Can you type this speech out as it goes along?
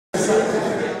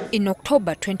In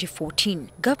October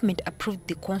 2014, government approved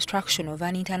the construction of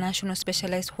an international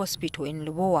specialized hospital in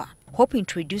Lubowa, hoping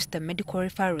to reduce the medical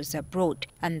referrals abroad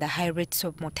and the high rates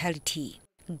of mortality.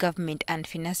 Government and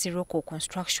FINASI ROKO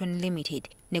Construction Limited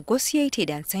negotiated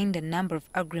and signed a number of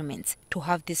agreements to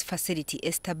have this facility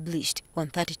established on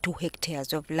 32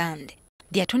 hectares of land.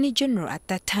 The Attorney General at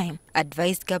that time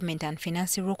advised government and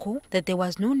FINASI ROKO that there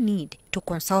was no need to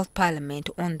consult Parliament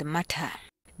on the matter.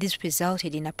 This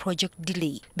resulted in a project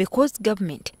delay because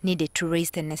government needed to raise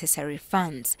the necessary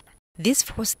funds. This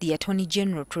forced the Attorney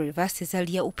General to reverse his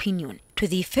earlier opinion to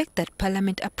the effect that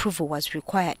Parliament approval was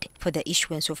required for the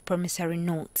issuance of promissory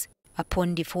notes.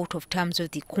 Upon default of terms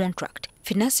of the contract,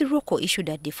 FINASI ROKO issued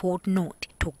a default note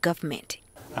to government.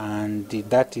 And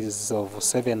that is of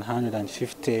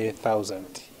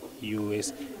 750,000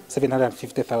 US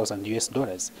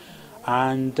dollars.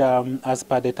 And as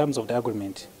per the terms of the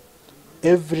agreement,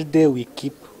 every day we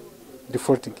keep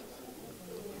defaulting,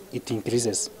 it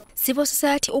increases. Civil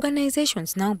society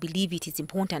organizations now believe it is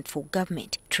important for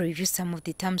government to review some of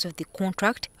the terms of the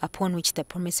contract upon which the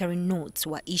promissory notes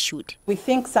were issued. We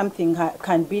think something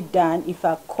can be done if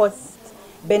a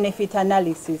cost-benefit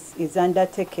analysis is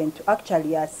undertaken to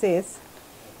actually assess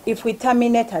if we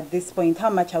terminate at this point, how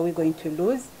much are we going to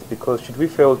lose? Because should we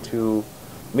fail to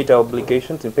meet our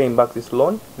obligations in paying back this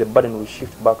loan, the burden will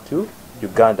shift back to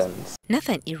Ugandans.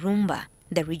 Nathan Irumba,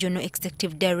 the Regional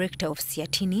Executive Director of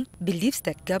Siatini, believes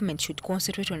that government should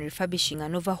concentrate on refurbishing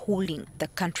and overhauling the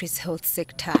country's health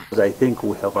sector. I think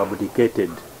we have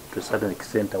abdicated to a certain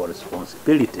extent our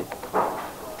responsibility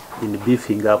in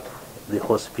beefing up the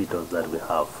hospitals that we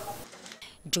have.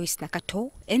 Joyce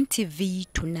Nakato, NTV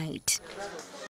Tonight.